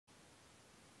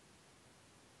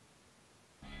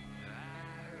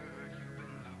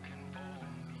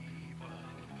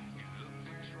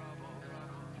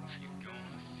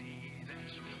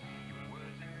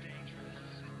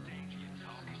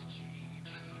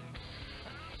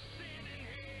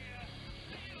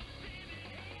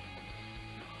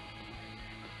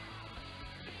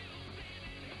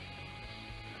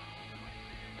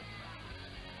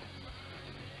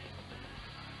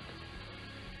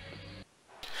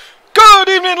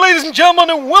ladies and gentlemen,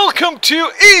 and welcome to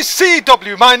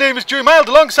ECW. My name is Drew Mild,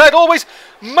 alongside always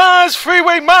Mazz,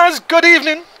 Freeway. Mazz, good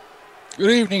evening.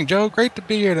 Good evening, Joe. Great to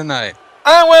be here tonight.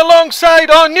 And we're alongside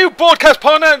our new broadcast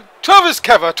partner,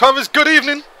 Kether. Travis, good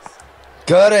evening.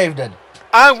 Good evening.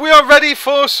 And we are ready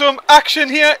for some action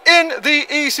here in the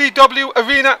ECW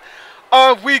arena.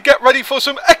 We get ready for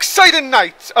some exciting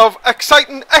nights of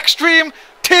exciting extreme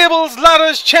tables,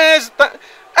 ladders, chairs,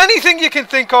 anything you can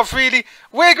think of, really.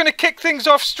 We're going to kick things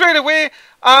off straight away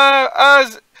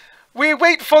as we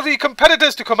wait for the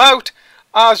competitors to come out.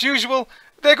 As usual,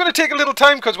 they're going to take a little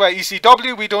time because we're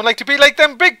ECW. We don't like to be like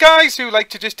them big guys who like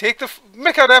to just take the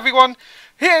mick out of everyone.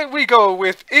 Here we go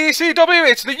with ECW.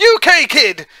 It's the UK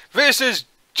Kid versus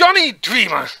Johnny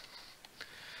Dreamer.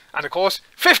 And of course,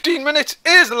 15 minutes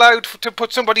is allowed to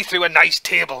put somebody through a nice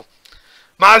table.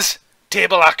 Mazz,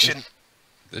 table action.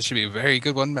 This should be a very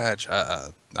good one match.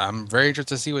 I'm very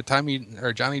interested to see what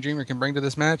Johnny Dreamer can bring to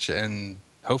this match, and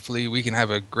hopefully we can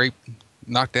have a great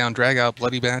knockdown, drag-out,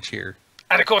 bloody match here.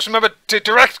 And of course, remember to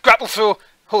direct grapple through,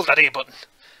 hold that A button.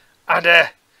 And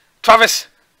Travis,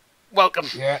 welcome.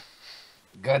 Yeah,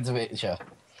 good to meet you.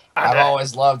 I've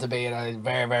always loved to be in a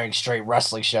very, very extreme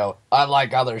wrestling show,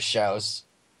 unlike other shows.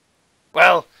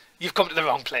 Well, you've come to the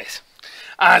wrong place.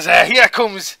 As here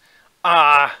comes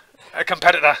a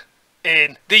competitor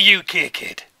in the UK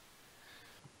Kid.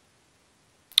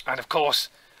 And of course,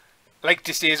 like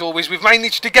to say as always, we've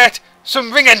managed to get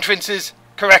some ring entrances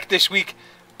correct this week.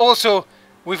 Also,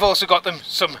 we've also got them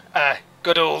some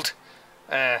good old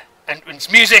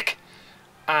entrance music,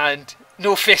 and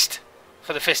no fist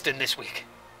for the fisting this week.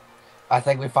 I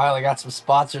think we finally got some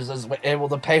sponsors that's able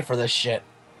to pay for this shit.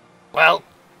 Well,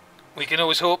 we can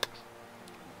always hope.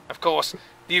 Of course,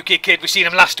 the UK Kid, we've seen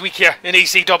him last week here in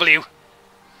ECW.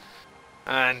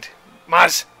 And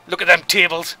Mazz, look at them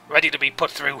tables ready to be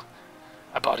put through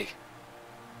a body.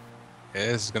 Yeah,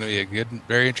 this is going to be a good,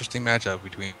 very interesting matchup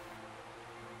between.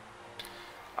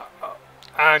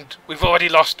 And we've already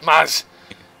lost Mazz.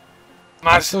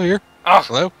 I'm still here. Oh,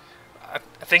 hello. I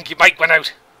think your mic went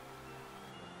out.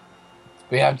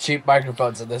 We have cheap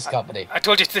microphones in this company. I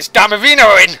told you it's this damn arena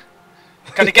we're in.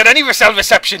 Can you get any cell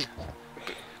reception?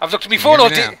 I've looked at my phone all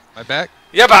day. Am I back?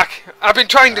 You're back. I've been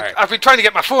trying to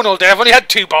get my phone all day. I've only had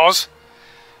 2 bars,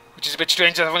 which is a bit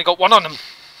strange. I've only got 1 on them.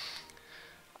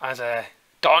 As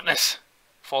darkness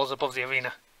falls above the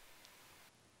arena.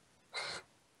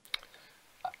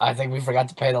 I think we forgot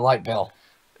to pay the light bill.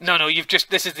 No,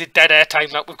 this is the dead air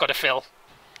time that we've got to fill.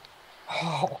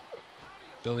 Oh.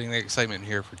 Building the excitement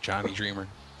here for Johnny Dreamer.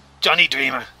 Johnny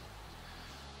Dreamer.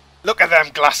 Look at them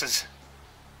glasses.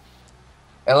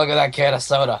 And look at that can of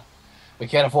soda. We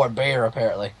can't afford beer,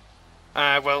 apparently.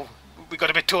 Well, we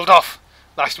got a bit told off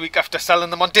last week after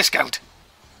selling them on discount.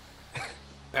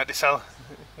 We had to sell...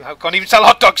 We can't even sell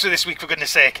hot dogs for this week, for goodness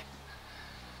sake.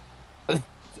 And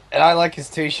I like his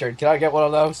t-shirt. Can I get one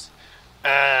of those?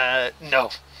 No.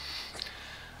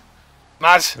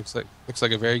 Mazz? Looks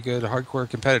like a very good hardcore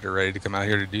competitor ready to come out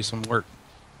here to do some work.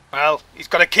 Well, he's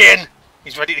got a cane.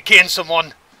 He's ready to cane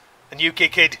someone. And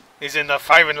UK Kid is in the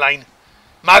firing line.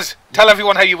 Mazz, tell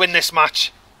everyone how you win this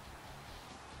match.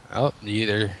 Well, you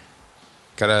either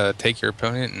gotta take your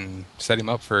opponent and set him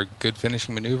up for a good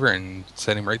finishing maneuver and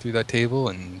set him right through that table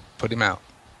and put him out.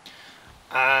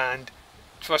 And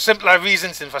for simpler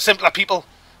reasons and for simpler people,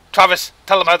 Travis,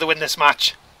 tell them how to win this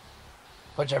match.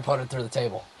 Put your opponent through the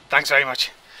table. Thanks very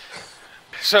much.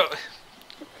 So,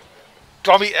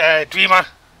 Dreamer,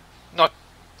 not,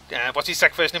 what's his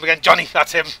first name again? Johnny,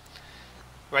 that's him.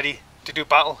 Ready to do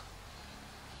battle.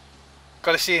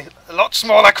 Got to see a lot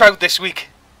smaller crowd this week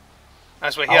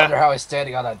as we're here. I wonder how he's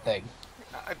standing on that thing.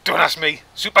 Don't ask me.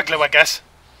 Super glue, I guess.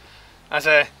 As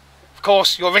of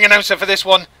course, your ring announcer for this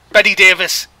one, Betty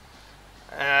Davis.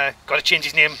 Got to change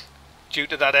his name due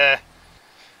to that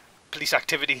police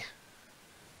activity.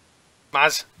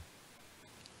 Mazz.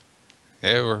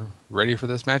 Yeah, we're ready for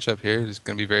this matchup here. It's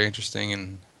going to be very interesting,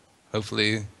 and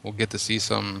hopefully we'll get to see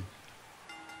some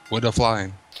wood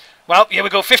flying. Well, here we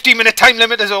go. 15-minute time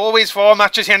limit as always for all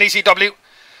matches here in ECW.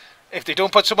 If they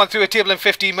don't put someone through a table in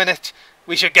 15 minutes,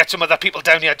 we should get some other people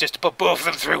down here just to put both of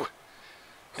them through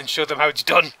and show them how it's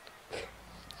done.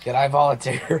 Can I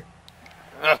volunteer?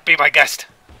 Be my guest.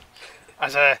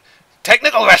 As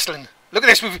technical wrestling. Look at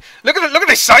this. Look at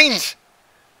the signs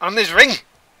on this ring.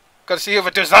 Got to see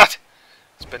whoever does that.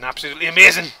 It's been absolutely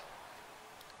amazing.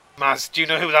 Mazz, do you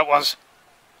know who that was?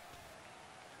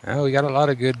 Oh, we got a lot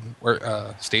of good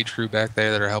stage crew back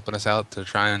there that are helping us out to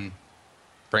try and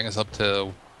bring us up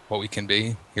to what we can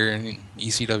be here in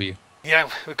ECW. Yeah,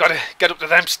 we've got to get up to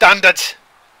them standards.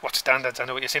 What standards? I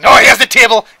know what you're saying. Oh, he has the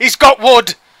table. He's got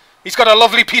wood. He's got a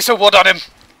lovely piece of wood on him.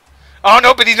 Oh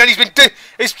no, but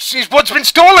his wood's been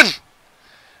stolen.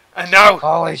 And now,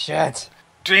 Holy shit.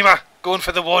 Dreamer going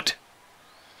for the wood.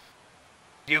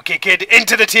 UK Kid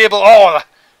into the table. Oh,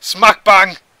 smack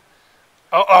bang.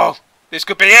 Uh-oh, this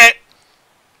could be it.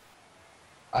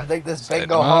 I think this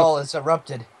bingo hall is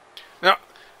erupted. No,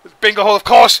 bingo hall, of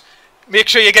course. Make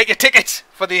sure you get your tickets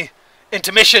for the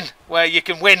intermission where you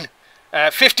can win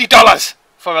 $50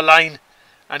 for a line.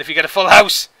 And if you get a full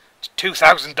house, it's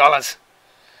 $2,000.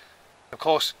 Of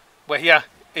course, we're here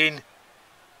in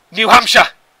New Hampshire.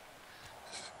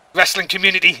 Wrestling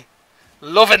community.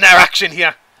 Loving their action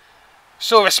here.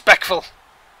 So respectful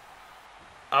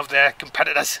of their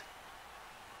competitors.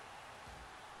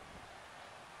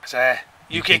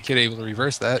 UK Kid able to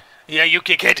reverse that. Yeah,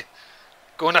 UK Kid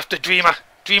going after Dreamer.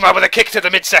 Dreamer with a kick to the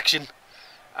midsection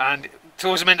and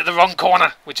throws him into the wrong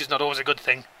corner, which is not always a good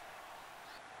thing.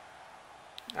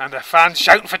 And the fans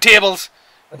shouting for tables,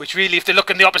 which really, if they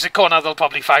look in the opposite corner, they'll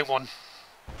probably find one.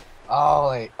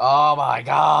 Oh my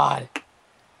god.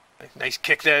 Nice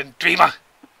kick there, and Dreamer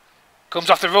comes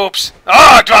off the ropes.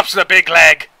 Oh, drops the big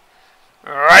leg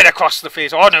right across the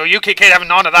face. Oh no, UK Kid having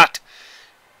none of that.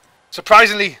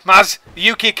 Surprisingly, Mazz,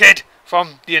 the UK Kid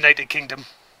from the United Kingdom.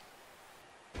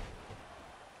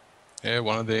 Yeah,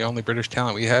 one of the only British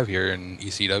talent we have here in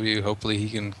ECW. Hopefully he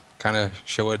can kind of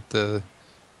show what the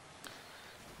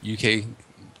UK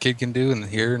Kid can do in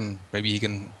here, and maybe he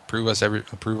can prove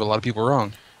a lot of people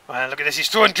wrong. Well, look at this, he's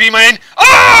throwing Dreamer in.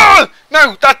 Oh!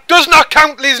 No, that does not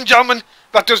count, ladies and gentlemen.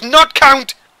 That does not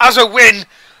count as a win,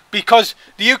 because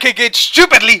the UK Kid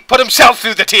stupidly put himself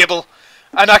through the table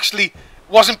and actually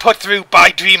wasn't put through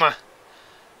by Dreamer.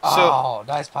 Oh,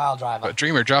 nice pile driver. But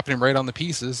Dreamer dropping him right on the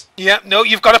pieces. Yeah, no,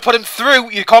 you've got to put him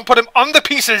through. You can't put him on the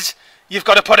pieces. You've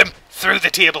got to put him through the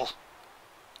table.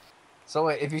 So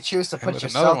wait, if you choose to put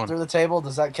yourself through the table,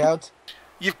 does that count?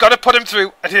 You've got to put him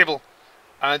through a table.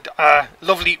 And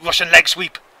lovely Russian leg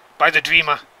sweep by the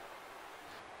Dreamer.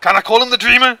 Can I call him the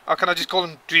Dreamer, or can I just call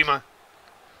him Dreamer?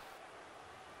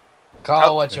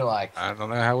 Call it what you like. I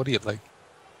don't know, how would you like?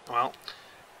 Well,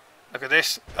 look at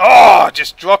this. Oh,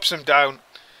 just drops him down.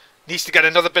 Needs to get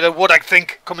another bit of wood, I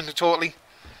think, coming shortly.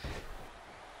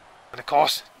 And of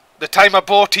course, the timer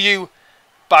brought to you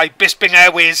by Bisping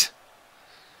Airways,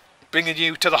 bringing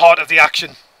you to the heart of the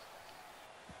action.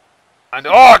 And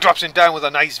oh, drops him down with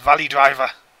a nice valley driver.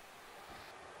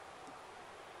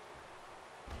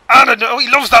 And he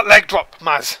loves that leg drop,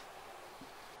 Mazz.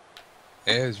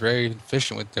 Yeah, he's very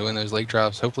efficient with doing those leg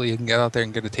drops. Hopefully he can get out there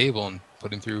and get a table and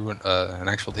put him through an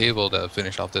actual table to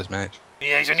finish off this match.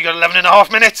 Yeah, he's only got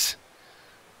 11.5 minutes.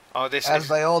 Oh, this As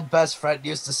my old best friend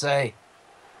used to say,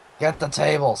 get the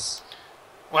tables.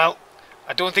 Well,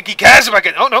 I don't think he cares about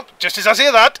getting... Oh, no, just as I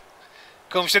say that,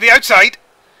 comes to the outside.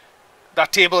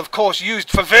 That table, of course, used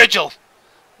for Virgil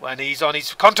when he's on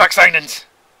his contract signings.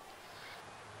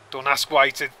 Don't ask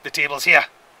why the table's here.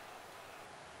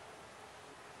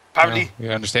 Apparently... No,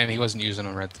 you understand he wasn't using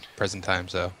them at the present time,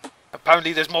 so...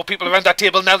 Apparently there's more people around that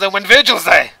table now than when Virgil's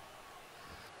there.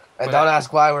 And don't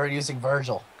ask why we're using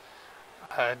Virgil.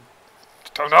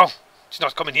 Don't know. She's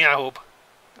not coming here, I hope.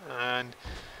 And,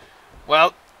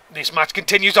 well, this match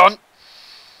continues on.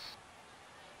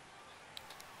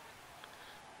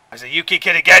 As the UK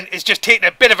Kid again is just taking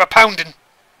a bit of a pounding.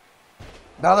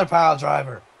 Another pile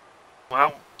driver. Well,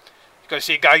 you got to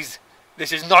see, guys,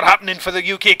 this is not happening for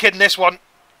the UK Kid in this one.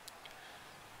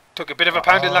 Took a bit of a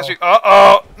pounding last week.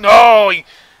 Uh-oh, no.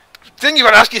 Then you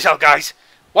got to ask yourself, guys,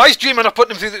 why is Dreamer not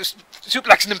putting him through,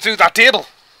 suplexing him through that table?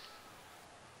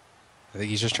 I think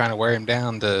he's just trying to wear him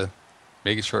down to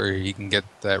make sure he can get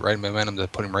that right momentum to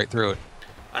put him right through it.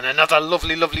 And another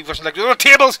lovely, lovely Russian leg. The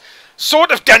table's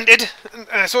sort of dented,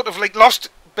 sort of like lost a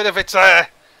bit of its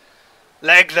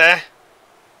leg there.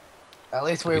 At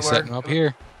least we were setting him up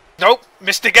here. Nope,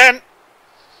 missed again.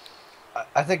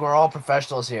 I think we're all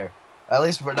professionals here. At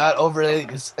least we're not overly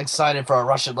excited for a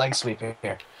Russian leg sweep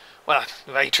here. Well,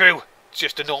 very true. It's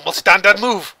just a normal standard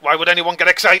move. Why would anyone get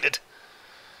excited?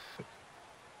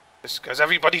 Just because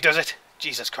everybody does it.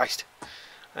 Jesus Christ.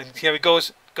 And here he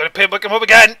goes. Got to pick him up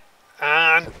again.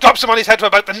 And drops him on his head for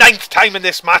about the 9th time in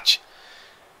this match.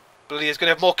 Billy is going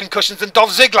to have more concussions than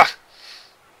Dolph Ziggler.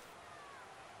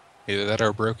 Either that or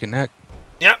a broken neck.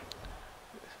 Yeah.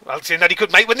 Well, saying that he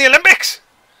could might win the Olympics.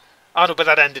 Oh no, but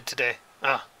that ended today.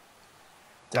 Ah.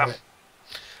 Damn.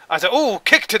 I said, oh,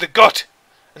 kick to the gut.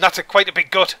 And that's quite a big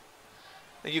gut.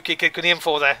 The UK Kid could aim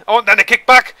for there. Oh, and then a kick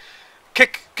back.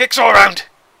 Kicks all around.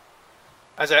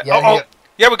 I said,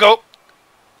 here we go.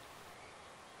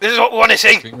 This is what we want to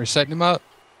see. We're setting him up.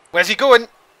 Where's he going?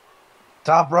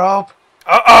 Top rope.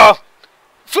 Uh-oh.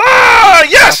 Fly!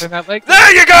 Yes! Yes! that leg.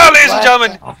 There you go, ladies and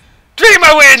gentlemen!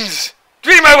 Dreamer wins!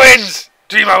 Dreamer wins!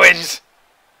 Dreamer wins!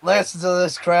 Listen to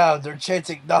this crowd. They're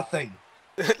chanting nothing.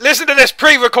 Listen to this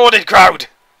pre-recorded crowd.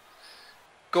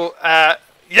 Go,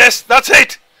 yes, that's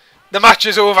it. The match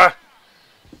is over.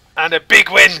 And a big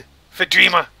win for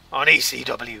Dreamer on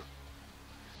ECW.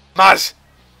 Mazz,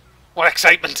 what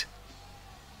excitement.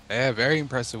 Yeah, very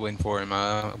impressive win for him.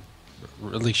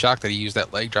 Really shocked that he used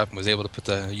that leg drop and was able to put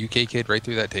the UK kid right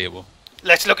through that table.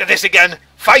 Let's look at this again.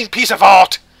 Fine piece of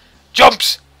art.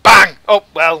 Jumps. Bang. Oh,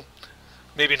 well,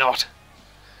 maybe not.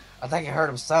 I think he hurt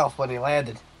himself when he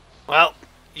landed. Well,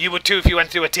 you would too if you went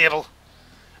through a table.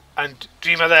 And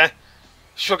Dreamer there,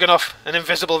 shrugging off an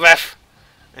invisible ref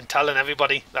and telling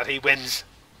everybody that he wins.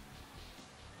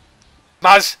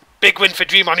 Mazz, big win for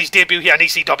Dreamer on his debut here on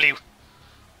ECW.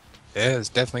 Yeah, it's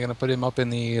definitely going to put him up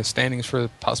in the standings for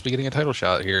possibly getting a title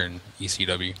shot here in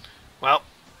ECW. Well,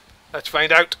 let's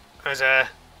find out as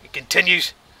he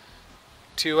continues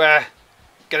to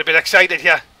get a bit excited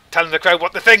here, telling the crowd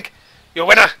what to think. Your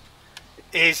winner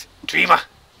is Dreamer.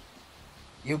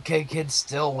 UK kid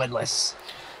still winless.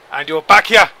 And you're back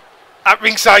here at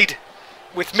ringside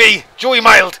with me, Joey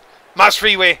Mild, Mazz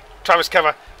Freeway, Travis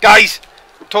Kether. Guys,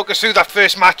 talk us through that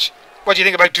first match. What do you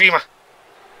think about Dreamer?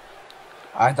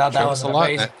 I thought that was an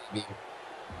amazing debut.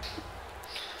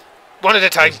 One at a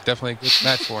time. It was definitely a good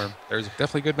match for him. There was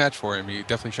definitely a good match for him. He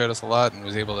definitely showed us a lot and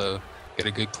was able to get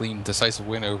a good, clean, decisive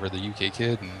win over the UK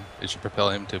kid, and it should propel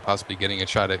him to possibly getting a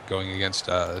shot at going against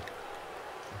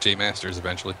Jay Masters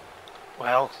eventually.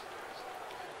 Well,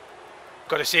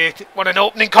 got to say it. What an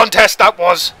opening contest that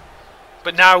was.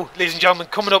 But now, ladies and gentlemen,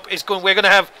 coming up is we're going to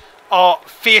have our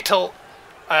fatal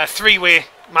three-way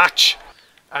match,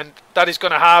 and that is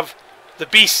going to have the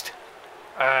Beast,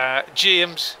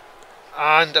 James,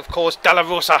 and of course De La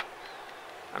Rosa.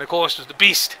 And of course, the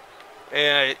Beast,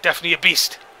 definitely a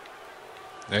beast.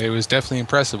 It was definitely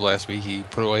impressive last week. He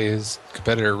put away his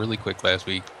competitor really quick last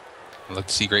week. I'd like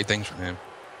to see great things from him.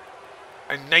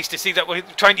 And nice to see that we're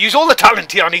trying to use all the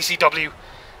talent here on ECW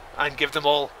and give them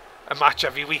all a match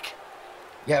every week.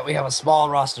 Yeah, we have a small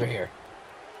roster here.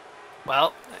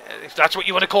 Well, if that's what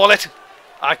you want to call it,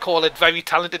 I call it very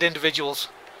talented individuals.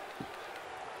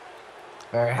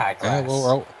 Very high class. Yeah,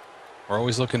 well, we're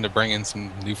always looking to bring in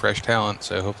some new, fresh talent,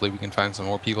 so hopefully we can find some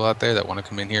more people out there that want to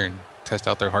come in here and test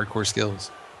out their hardcore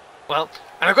skills. Well,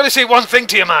 and I've got to say one thing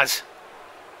to you, Mazz.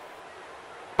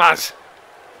 Mazz.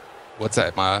 What's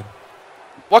that, Mod?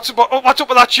 What's up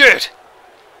with that shirt?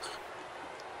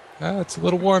 It's a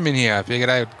little warm in here. I figured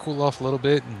I would cool off a little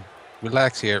bit and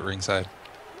relax here at ringside.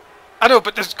 I know,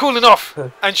 but there's cooling off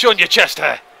and showing your chest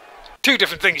hair. Two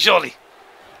different things, surely.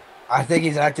 I think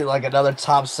he's acting like another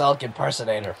Tom Selleck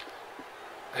impersonator.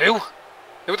 Who?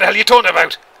 Who the hell are you talking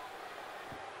about?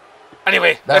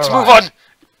 Anyway, let's Never move mind. on.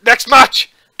 Next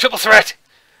match, triple threat.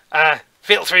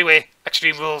 Fatal three-way,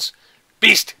 Extreme Rules.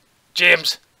 Beast,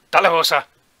 James, De La Rosa.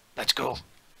 Let's go.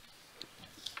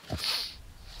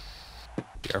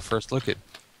 Our first look at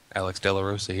Alex De La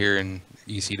Rosa here in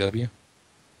ECW.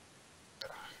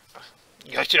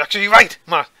 You're actually right,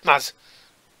 Mazz.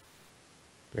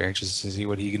 Very anxious to see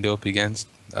what he can do up against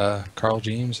Carl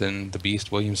James and the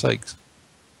Beast William Sykes.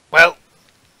 Well,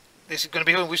 this is going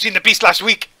to be... We've seen the Beast last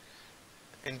week.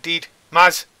 Indeed,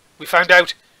 Mazz, we found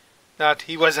out that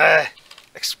he was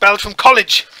expelled from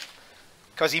college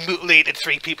because he mutilated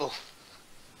 3 people.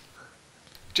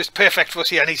 Just perfect for us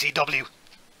here on ECW.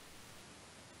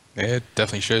 Yeah, it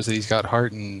definitely shows that he's got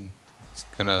heart and he's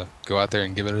going to go out there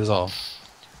and give it his all.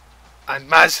 And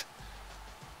Mazz,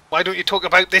 why don't you talk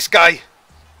about this guy?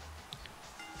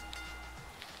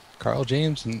 Carl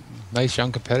James, nice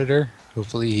young competitor.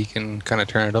 Hopefully he can kind of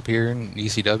turn it up here in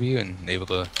ECW and able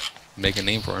to make a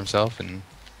name for himself and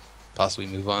possibly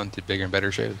move on to bigger and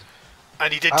better shows.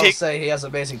 And he did I would say he has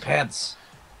amazing pants.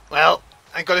 Well,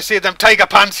 I got to say them tiger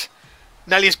pants.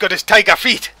 Nearly as good as tiger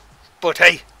feet. But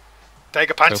hey,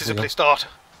 tiger pants is a place to start.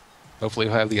 Hopefully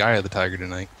he'll have the eye of the tiger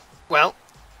tonight. Well,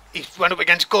 he went up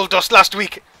against Goldust last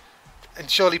week. And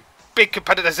surely big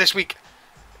competitors this week.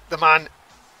 The man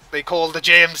they call the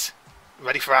James,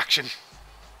 ready for action.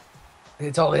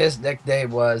 He told me his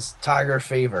nickname was Tiger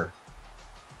Fever.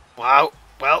 Wow.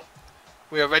 Well,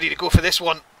 we are ready to go for this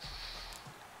one.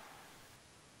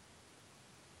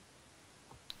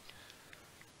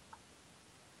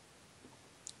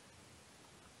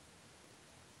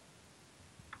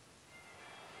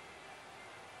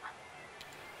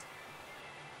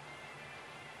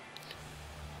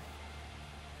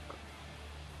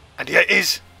 And here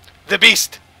is the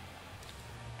Beast.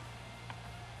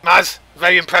 Mazz,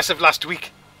 very impressive last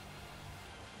week.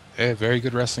 Yeah, very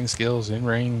good wrestling skills in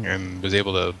ring and was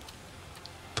able to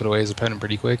put away his opponent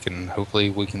pretty quick, and hopefully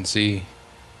we can see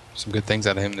some good things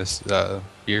out of him this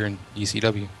year in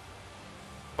ECW.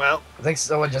 Well, I think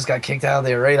someone just got kicked out of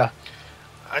the arena.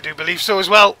 I do believe so as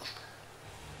well.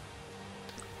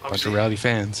 Bunch of rowdy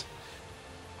fans.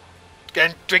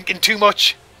 Again, drinking too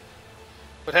much.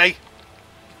 But hey,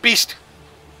 Beast,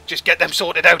 just get them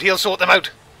sorted out. He'll sort them out.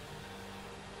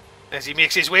 As he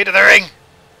makes his way to the ring.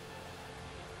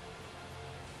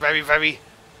 Very, very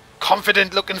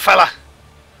confident looking fella.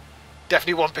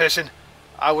 Definitely one person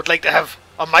I would like to have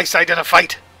on my side in a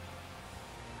fight.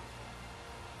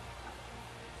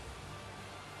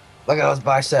 Look at those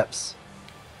biceps.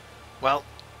 Well,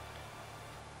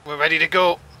 we're ready to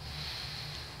go.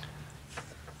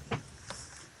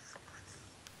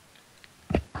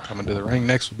 Coming to the ring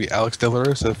next will be Alex De La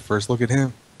Rosa. First look at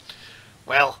him.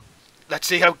 Well, let's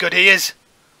see how good he is.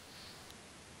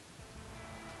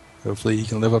 Hopefully he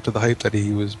can live up to the hype that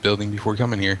he was building before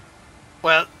coming here.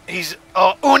 Well, he's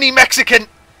our only Mexican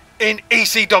in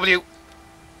ECW.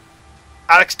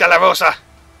 Alex De La Rosa.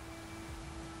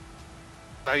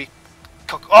 Very...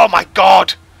 Oh my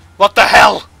god! What the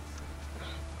hell?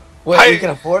 Wait, you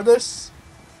can afford this?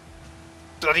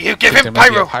 Bloody you give There him might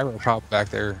be a pyro! pyro prop back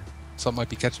there. Something might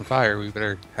be catching fire. We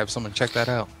better have someone check that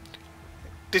out.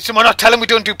 Did someone not tell him we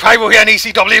don't do pyro here in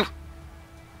ECW?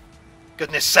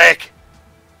 Goodness sake.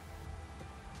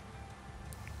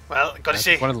 Well, gotta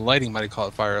see. One of the lighting might have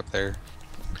caught fire up there.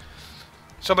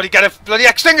 Somebody get a bloody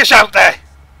extinguisher out there!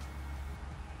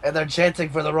 And they're chanting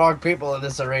for the wrong people in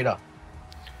this arena.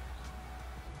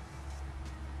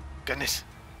 Goodness.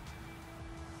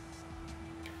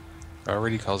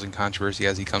 Already causing controversy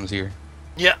as he comes here.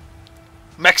 Yeah.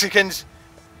 Mexicans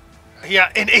here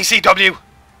in ECW.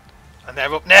 And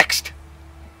they're up next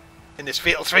in this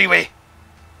fatal three-way.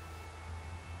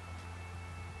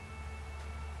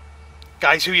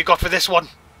 Guys, who you got for this one?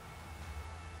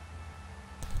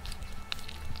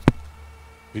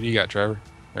 Who do you got, Trevor?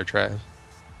 Or Trav?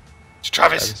 It's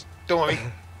Travis. Don't worry.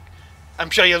 I'm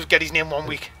sure you'll get his name one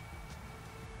week.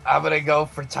 I'm gonna go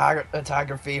for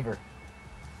Tiger Fever.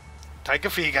 Tiger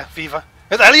Fever.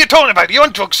 What the hell are you talking about? Are you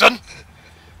on drugs, son?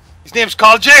 His name's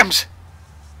Carl James.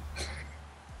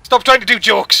 Stop trying to do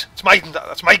jokes. That's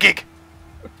my gig.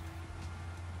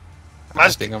 I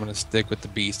think I'm going to stick with the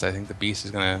Beast. I think the Beast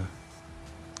is going to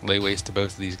lay waste to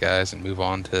both of these guys and move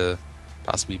on to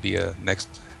possibly be a next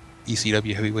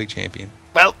ECW heavyweight champion.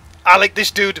 Well, I like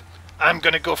this dude. I'm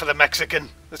going to go for the Mexican.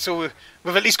 So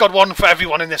we've at least got one for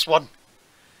everyone in this one.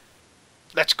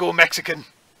 Let's go Mexican.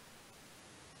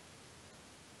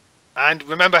 And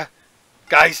remember,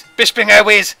 guys, Bisping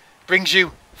Airways brings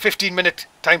you 15-minute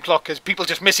time clock as people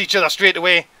just miss each other straight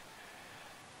away.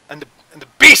 And the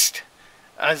Beast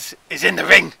is in the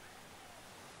ring.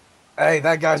 Hey,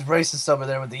 that guy's racist over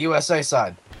there with the USA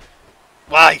side.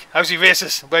 Why? How's he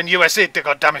racist? We're in USA,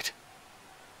 goddammit.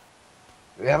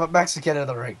 We have a Mexican in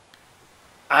the ring.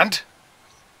 And?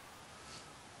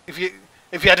 If you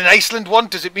had an Iceland one,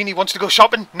 does it mean he wants to go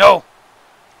shopping? No.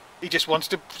 He just wants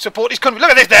to support his country.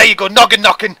 Look at this, there you go,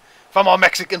 knocking from our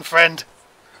Mexican friend.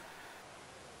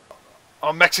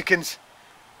 Our Mexicans.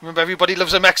 Remember, everybody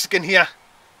loves a Mexican here.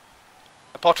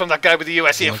 Apart from that guy with the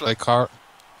USA flag.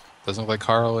 Doesn't look like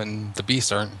Carl and the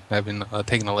Beast aren't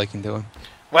taking a liking to him.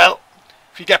 Well,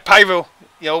 if you get pyro,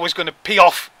 you're always going to pee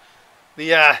off the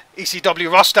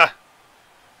ECW roster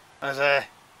as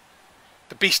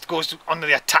the Beast goes on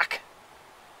the attack.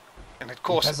 And of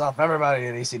course, piss off everybody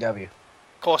in ECW.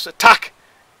 Of course, attack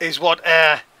is what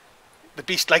the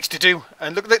Beast likes to do.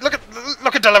 And look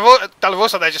at De La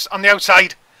Rosa there, just on the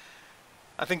outside.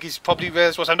 I think he's probably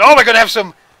realised what's happening. Oh, we're going to have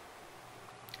some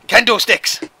kendo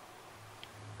sticks.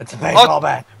 It's a baseball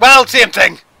bat. Well, same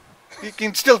thing. You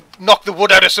can still knock the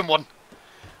wood out of someone.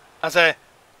 As De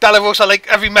La Rosa, like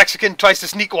every Mexican, tries to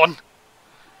sneak one.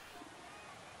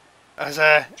 As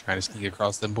trying to sneak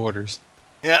across them borders.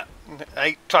 Yeah,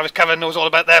 Travis Kether knows all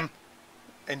about them.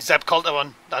 And Zeb Coulter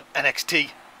on that NXT.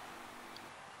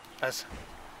 As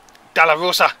De La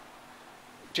Rosa.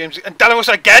 James and De La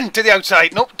Rosa again to the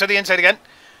outside. Nope, to the inside again.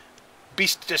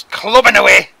 Beast just clubbing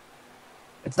away.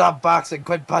 It's not boxing.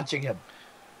 Quit punching him.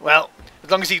 Well,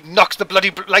 as long as he knocks the bloody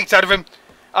lights out of him.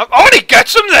 Oh, and he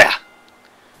gets him there!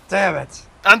 Damn it.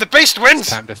 And the Beast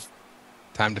wins! It's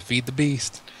time to feed the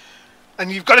Beast.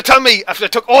 And you've got to tell me, after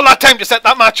it took all that time to set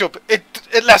that match up, it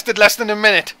lasted less than a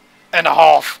minute and a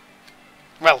half.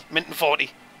 Well, minute and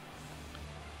 40.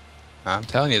 I'm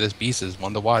telling you, this Beast is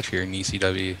one to watch here in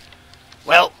ECW.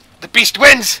 Well, the Beast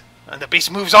wins, and the Beast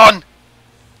moves on.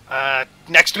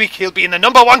 Next week, he'll be in the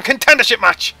 #1 contendership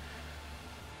match.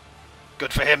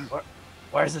 Good for him.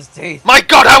 Where's his teeth? My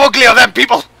God, how ugly are them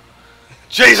people!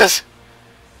 Jesus!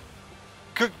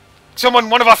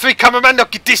 one of our 3 cameramen, to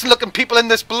get decent looking people in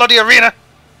this bloody arena.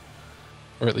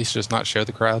 Or at least just not show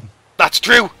the crowd. That's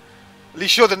true. At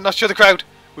least not show the crowd.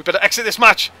 We better exit this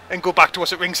match and go back to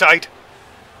us at ringside.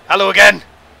 Hello again.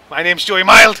 My name's Joey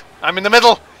Mild. I'm in the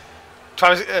middle.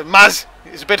 Travis, Mazz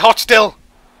is a bit hot still.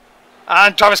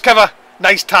 And Travis Kether,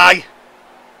 nice tie.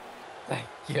 Thank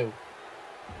you.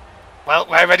 Well,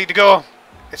 we're ready to go.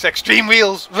 It's Extreme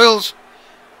Rules.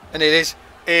 And it is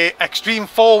a Extreme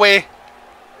 4-way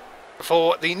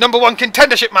for the #1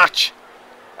 contendership match.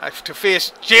 To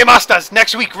face J Masters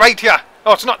next week right here.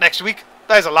 Oh, it's not next week.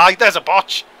 There's a lie. There's a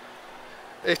botch.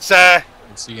 It's We'll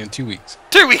see you in 2 weeks.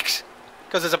 2 weeks.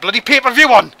 Because there's a bloody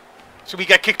pay-per-view on. So we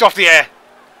get kicked off the air.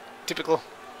 Typical.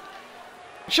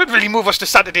 You should really move us to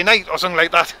Saturday night or something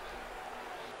like that.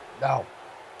 No.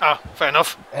 Ah, fair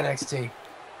enough. NXT.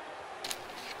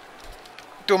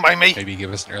 Don't mind me. Maybe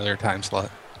give us an earlier time slot.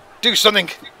 Do something.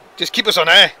 Just keep us on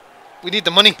air. We need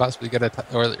the money. Possibly get a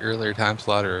earlier time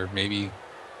slot, or maybe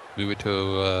move it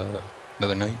to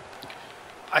another night.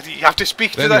 You have to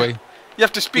speak But to anyway, the... You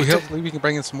have to speak to... hopefully we can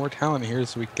bring in some more talent here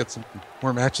so we can get some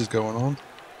more matches going on.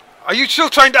 Are you still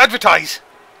trying to advertise?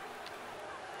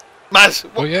 Mazz,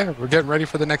 Oh yeah, we're getting ready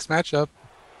for the next matchup.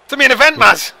 the main event,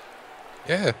 Mazz.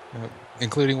 Yeah,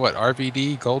 including what?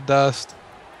 RVD, Gold Dust.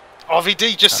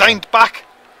 RVD just signed back.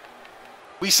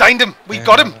 We signed him. We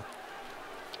got him.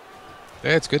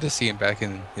 Yeah, it's good to see him back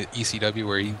in ECW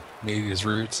where he made his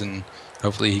roots, and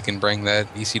hopefully he can bring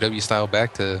that ECW style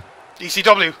back to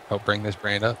ECW. help bring this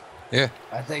brand up. Yeah.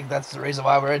 I think that's the reason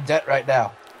why we're in debt right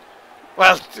now.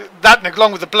 Well, that and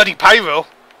along with the bloody pyro.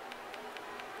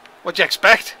 What'd you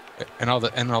expect? And all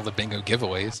the bingo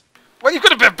giveaways. Well, you've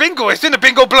got a bit of bingo. It's in a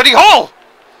bingo bloody hall.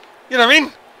 You know what I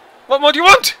mean? What more do you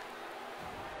want?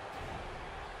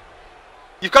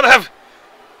 You've got to have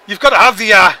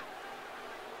the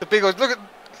bingo. Look at,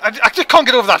 I just can't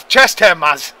get over that chest hair,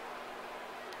 Mazz.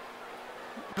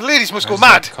 The ladies must go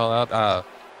mad. Call out.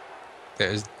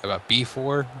 There's about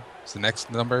B4. It's the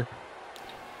next number.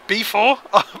 B4?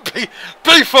 Oh,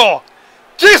 B4!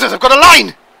 Jesus, I've got a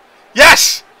line!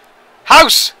 Yes!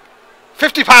 House!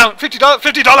 £50,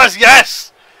 $50,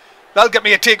 yes! That'll get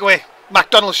me a takeaway.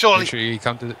 McDonald's, surely.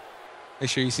 Make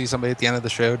sure you see somebody at the end of the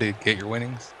show to get your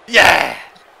winnings. Yeah!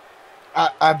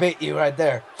 I beat you right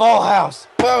there. Full house.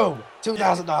 Boom.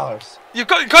 $2,000. You've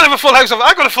got to have a full house.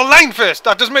 I've got a full line first.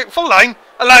 That doesn't make full line.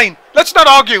 A line. Let's not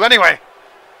argue anyway.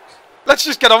 Let's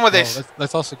just get on with this.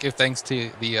 Let's also give thanks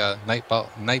to the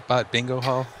Nightbot Bingo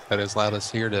Hall that has allowed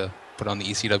us here to put on the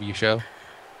ECW show.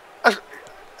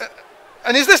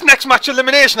 And is this next match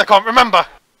elimination? I can't remember.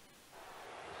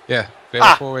 Yeah, fatal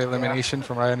 4-way elimination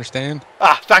from what I understand.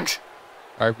 Ah, thanks.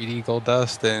 RBD, Gold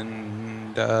Dust,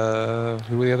 and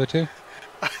who were the other two?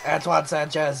 Antoine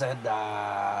Sanchez and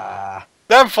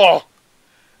Them four.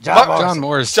 John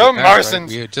Morrison. John Morrison.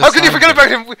 Right. How could you forget about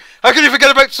him? How could you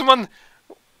forget about someone?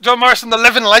 John Morrison, the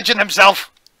living legend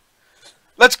himself.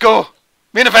 Let's go.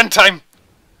 Main event time.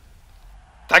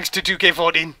 Thanks to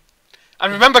 2K14.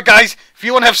 And remember, guys, if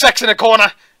you want to have sex in a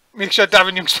corner, make sure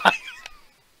Darren Young's fine.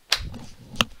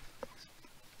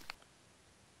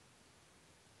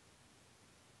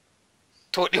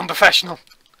 Totally unprofessional.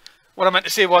 What I meant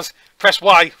to say was, press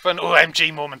Y for an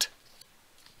OMG moment.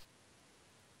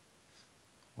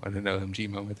 What an OMG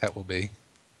moment that will be.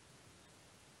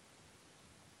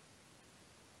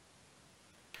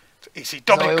 ECW,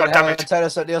 so goddammit.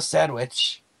 Titus O'Neil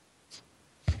sandwich.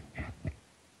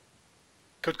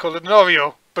 Could call it an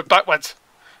Oreo, but backwards.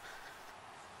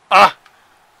 Ah!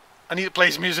 I need to play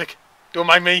his music. Don't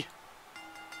mind me.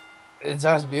 Is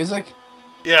that his music?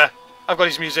 Yeah, I've got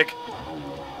his music.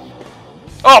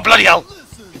 Oh, bloody hell!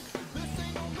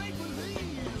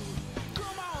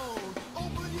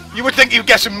 You would think you'd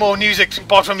get some more music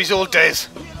apart from his old days.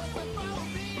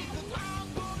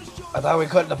 I thought we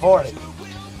couldn't afford it.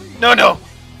 No, no.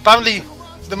 Apparently,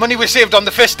 the money we saved on the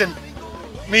fisting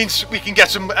means we can get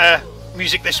some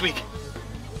music this week.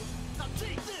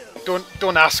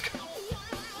 Don't ask.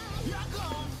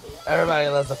 Everybody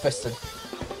loves the fisting.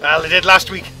 Well, they did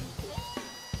last week.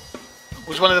 It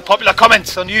was one of the popular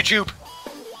comments on YouTube.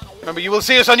 Remember, you will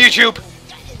see us on YouTube.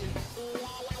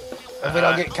 If we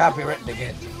don't get copywritten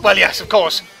again. Well, yes, of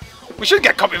course. We should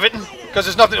get copywritten, because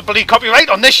there's nothing to bloody copyright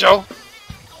on this show.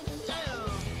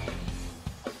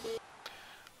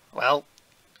 Well,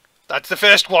 that's the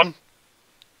first one.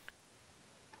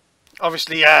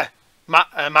 Obviously,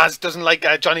 Mazz doesn't like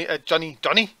Johnny Knight.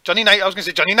 I was going to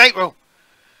say Johnny Nitro.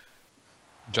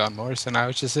 John Morrison, I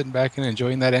was just sitting back and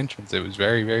enjoying that entrance. It was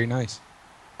very, very nice.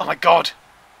 Oh my God.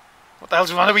 What the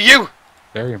hell's wrong with you?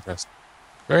 Very impressed.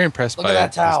 Very impressed Look by at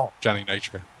that towel. Johnny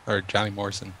Nitro, or Johnny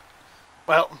Morrison.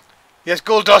 Well, He has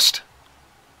gold dust.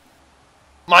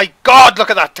 My God, look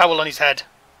at that towel on his head.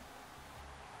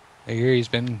 I hear he's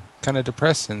been kind of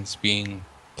depressed since being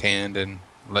canned and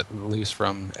let loose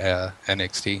from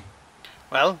NXT.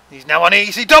 Well, he's now on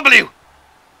ECW.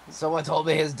 Someone told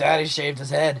me his daddy shaved his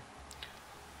head.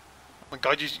 Oh my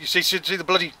God, you should see the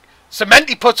bloody cement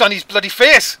he puts on his bloody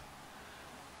face.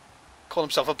 Call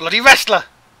himself a bloody wrestler.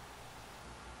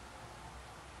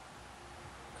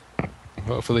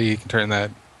 Hopefully he can turn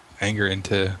that anger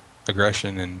into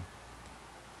aggression and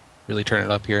really turn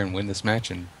it up here and win this match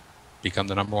and become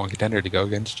the #1 contender to go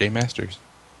against Jay Masters.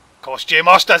 Of course, Jay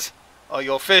Masters,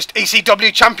 your first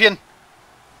ECW champion.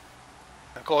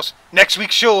 Of course, next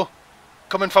week's show,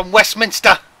 coming from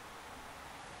Westminster,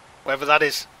 wherever that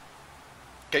is.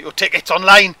 Get your tickets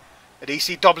online at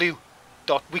ecw.wiki.com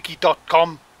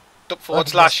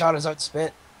 /. Shot his own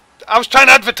spit. I was trying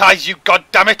to advertise you,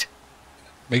 goddammit.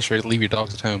 Make sure to leave your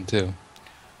dogs at home too.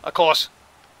 Of course,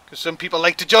 because some people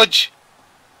like to judge.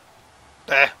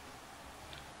 There.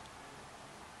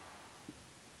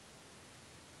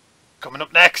 Coming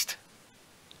up next,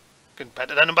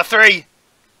 competitor number 3.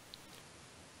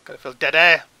 Gotta fill dead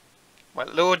air. Well,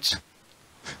 loads.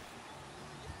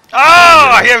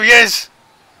 Ah, here he is.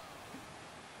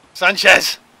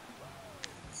 Sanchez.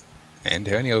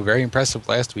 Antonio, very impressive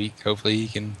last week. Hopefully he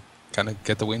can kind of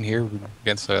get the win here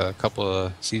against a couple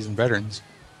of seasoned veterans.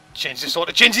 Changed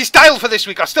his style for this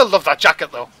week. I still love that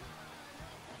jacket though.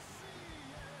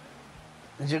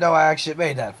 Did you know I actually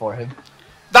made that for him?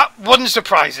 That wouldn't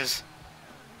surprise us.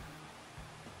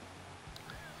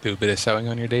 Do a bit of sewing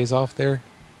on your days off there,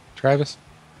 Travis?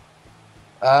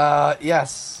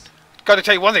 Yes. Gotta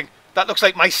tell you one thing. That looks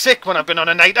like my sick when I've been on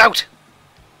a night out.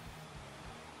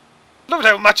 Look at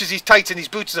how it matches his tights and his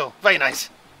boots though. Very nice.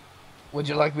 Would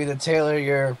you like me to tailor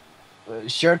your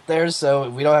shirt there so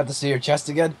we don't have to see your chest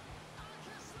again?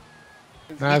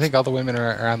 No, I think all the women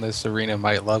around this arena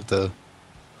might love the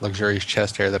luxurious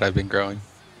chest hair that I've been growing.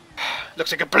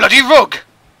 Looks like a bloody rug.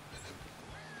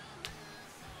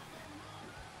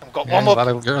 I've got one more. A lot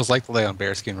of girls like to lay on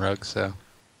bearskin rugs, so.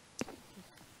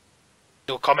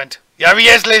 No comment. Here he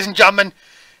is, ladies and gentlemen.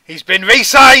 He's been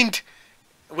re-signed.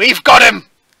 We've got him.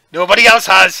 Nobody else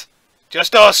has.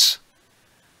 Just us.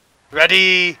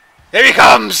 Ready? Here he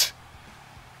comes.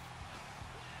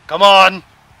 Come on.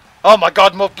 Oh my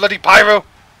God, more bloody pyro.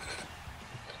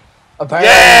 Apparently.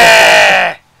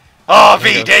 Yeah! Oh,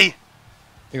 VD. I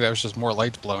think that was just more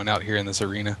lights blowing out here in this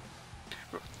arena.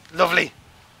 Lovely.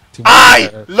 Too much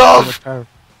I love power.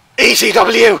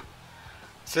 ECW.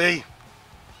 See?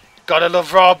 Gotta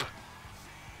love Rob.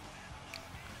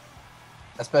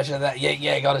 Especially that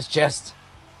yank on his chest.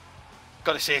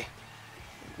 Gotta say.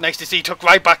 Nice to see he took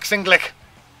right back Singlik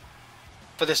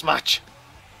for this match.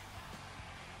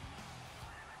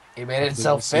 He made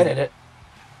himself fit in it.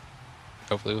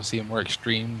 Hopefully we'll see a more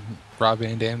extreme Rob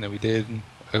Van Dam than we did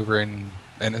over in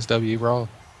NSW Raw.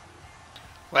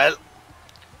 Well,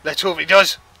 let's hope he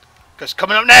does. Because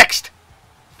coming up next...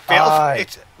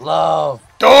 Love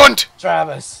Don't!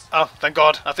 Travis. Oh, thank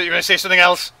God. I thought you were going to say something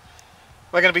else.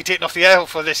 We're going to be taken off the air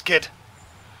for this kid.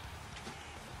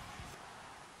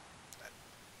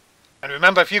 And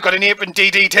remember, if you've got an apron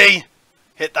DDT,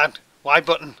 hit that Y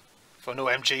button for no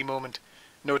MG moment.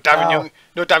 No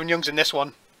Darren Young's in this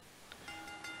one.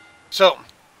 So,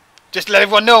 just to let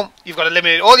everyone know, you've got to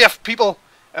eliminate all your people,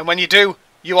 and when you do,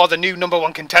 you are the new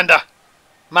 #1 contender.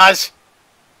 Mazz,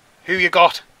 who you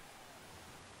got?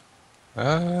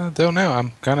 Don't know.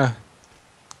 I'm kind of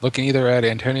looking either at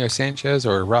Antonio Sanchez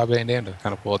or Rob Van Dam to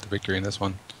kind of pull out the victory in this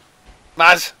one.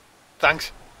 Mazz,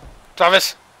 thanks.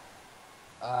 Travis?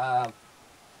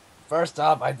 First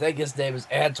off, I think his name is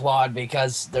Antoine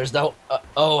because there's no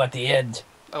O at the end.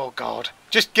 Oh God.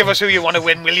 Just give us who you want to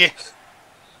win, will you?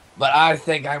 But I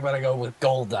think I'm going to go with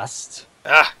Goldust.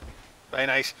 Ah, very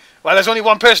nice. Well, there's only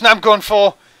one person I'm going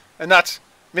for, and that's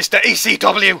Mr.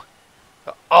 ECW.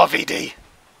 RVD.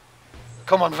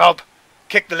 Come on, Rob.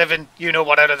 Kick the living, you know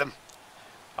what, out of them.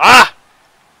 Ah!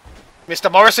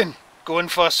 Mr. Morrison, going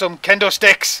for some kendo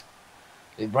sticks.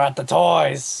 He brought the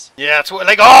toys. Yeah, that's what,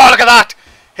 like, oh, look at that!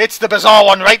 Hits the bizarre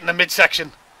one right in the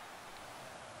midsection.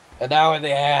 And now in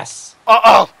the ass.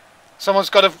 Uh-oh! Someone's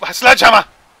got a sledgehammer.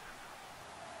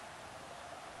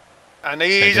 And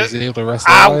he's able to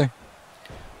wrestle ow! away.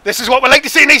 This is what we like to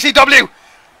see in ECW.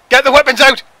 Get the weapons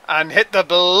out and hit the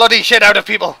bloody shit out of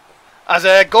people. As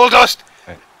Goldust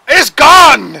is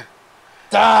gone.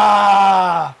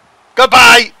 Ah!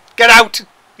 Goodbye. Get out.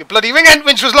 Your bloody ring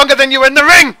entrance was longer than you were in the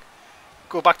ring.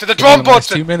 Go back to the drawing board.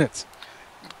 2 minutes.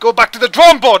 Go back to the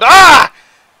drawing board. Ah!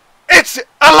 It's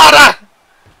a ladder.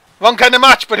 Wrong kind of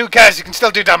match, but who cares? You can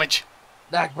still do damage.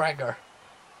 Neckbreaker.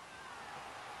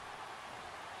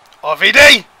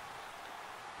 RVD.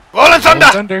 Rolling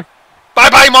Thunder.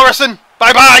 Bye-bye, Morrison.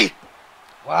 Bye-bye.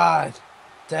 1,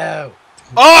 2.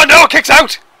 Oh, no, kicks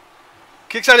out.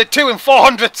 Kicks out at 2 and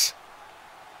 400s.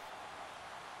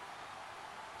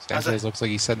 Sanchez looks like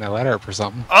he's setting that ladder up for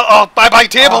something. Uh-oh, bye-bye,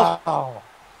 table. Oh,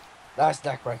 nice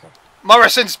neckbreaker.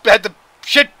 Morrison's had the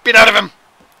shit beat out of him.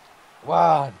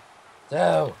 1, 2.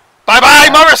 Bye-bye,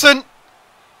 Morrison.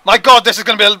 My God, this is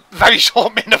going to be a very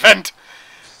short main event.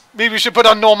 Maybe we should put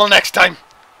on normal next time.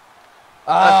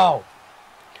 Oh.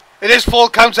 It is full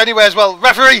counts anyway as well.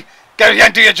 Referee, get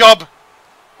again, do your job.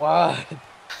 1,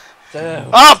 2.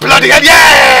 Oh, bloody hell,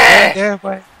 yeah! Yeah,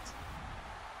 but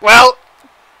Well,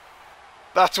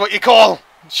 that's what you call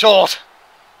short.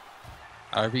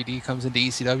 RVD comes into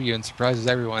ECW and surprises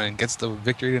everyone and gets the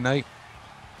victory tonight.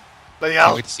 Bloody Can't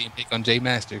hell. wait to see him take on Jay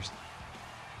Masters.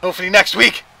 Hopefully next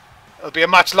week it'll be a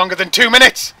match longer than 2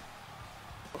 minutes.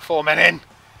 4 men in.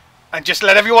 And just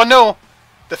let everyone know,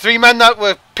 the 3 men that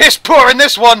were piss poor in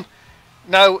this one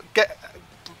now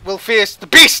will face the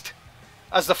Beast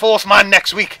as the 4th man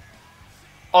next week.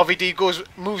 RVD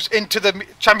moves into the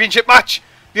championship match.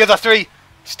 The other 3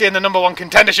 stay in the #1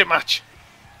 contendership match.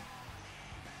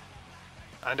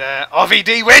 And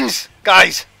RVD wins,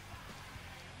 guys.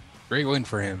 Great win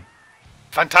for him.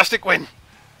 Fantastic win.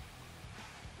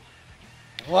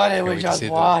 What did Can't we wait to just see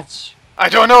the- watch? I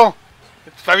don't know.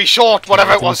 It's very short,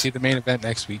 whatever it We'll was. see the main event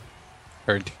next week.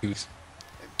 Or in 2 weeks.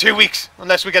 2 weeks,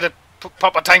 unless we get a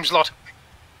proper time slot.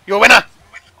 Your winner,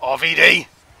 RVD.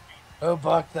 Who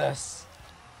booked this?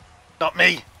 Not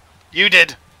me. You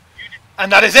did.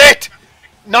 And that is it.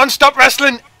 Non-stop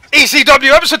wrestling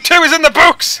ECW episode 2 is in the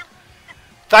books.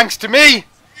 Thanks to me,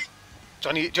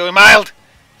 Joey Mild.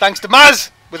 Thanks to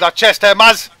Mazz with our chest hair,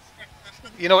 Mazz.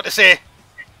 You know what to say.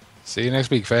 See you next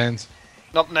week, fans.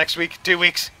 Not next week, 2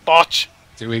 weeks. Botch.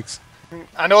 2 weeks.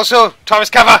 And also, Thomas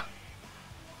Kether.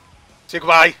 Say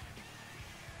goodbye.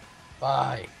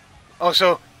 Bye.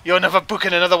 Also, you're never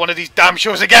booking another one of these damn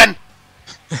shows again.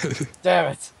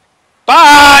 Damn it.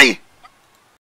 Bye!